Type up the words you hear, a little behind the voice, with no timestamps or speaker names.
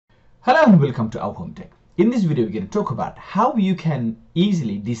Hello and welcome to Our Home Tech. In this video, we're going to talk about how you can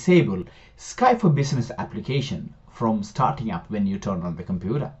easily disable Skype for Business application from starting up when you turn on the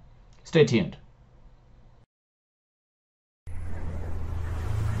computer. Stay tuned.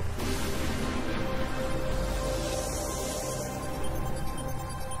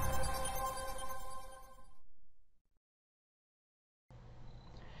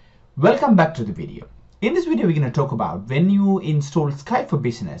 Welcome back to the video. In this video, we're going to talk about when you install Skype for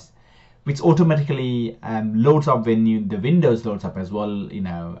Business, which automatically loads up when the Windows loads up as well,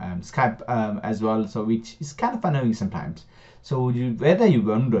 Skype as well, so which is kind of annoying sometimes. So whether you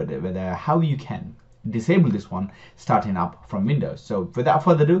wondered whether how you can disable this one starting up from Windows. So without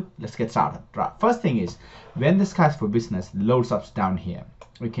further ado, let's get started. Right, first thing is when the Skype for Business loads up down here,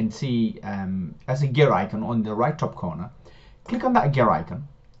 we can see as a gear icon on the right top corner. Click on that gear icon.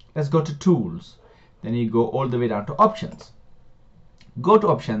 Let's go to Tools. Then you go all the way down to Options. Go to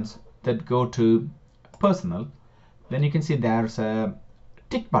Options. Then go to Personal. Then you can see there's a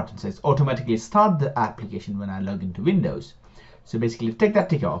tick button says automatically start the application when I log into Windows. So basically take that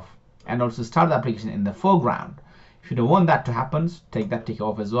tick off and also start the application in the foreground. If you don't want that to happen, take that tick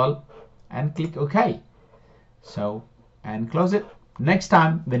off as well and click OK. So and close it. Next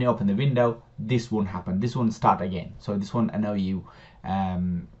time when you open the window, this won't happen. This won't start again. So this won't annoy you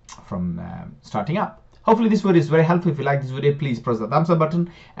from starting up. Hopefully this video is very helpful. If you like this video, please press the thumbs up button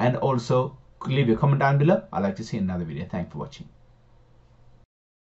and also leave your comment down below. I'd like to see another video. Thanks for watching.